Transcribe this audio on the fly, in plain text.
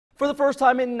For the first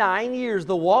time in 9 years,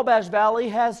 the Wabash Valley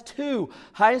has two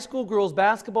high school girls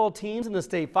basketball teams in the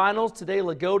state finals. Today,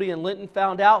 Loogootee and Linton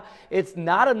found out it's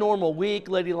not a normal week.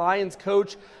 Lady Lions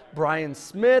coach Brian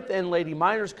Smith and Lady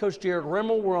Miners coach Jared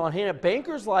Rimmel were on hand at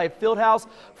Bankers Life Fieldhouse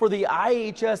for the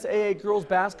IHSAA Girls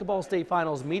Basketball State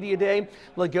Finals Media Day.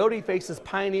 Loogootee faces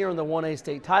Pioneer in the 1A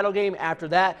state title game. After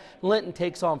that, Linton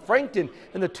takes on Frankton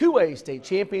in the 2A state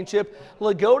championship.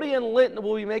 Loogootee and Linton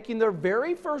will be making their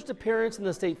very first appearance in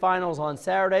the state finals on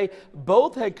Saturday.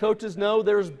 Both head coaches know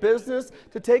there's business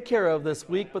to take care of this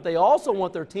week, but they also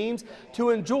want their teams to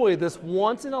enjoy this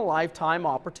once-in-a-lifetime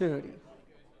opportunity.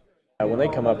 When they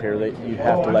come up here, you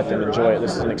have to let them enjoy it.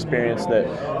 This is an experience that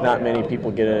not many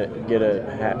people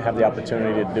have the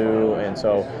opportunity to do, and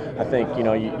so I think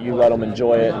you let them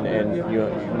enjoy it and you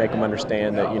make them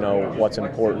understand that what's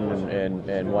important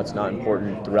and what's not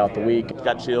important throughout the week.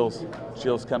 Got chills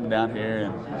coming down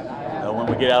here, and when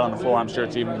we get out on the floor, I'm sure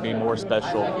it's even going to be more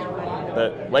special.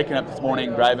 But waking up this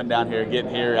morning, driving down here, getting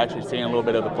here, actually seeing a little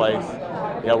bit of the place,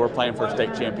 we're playing for a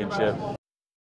state championship.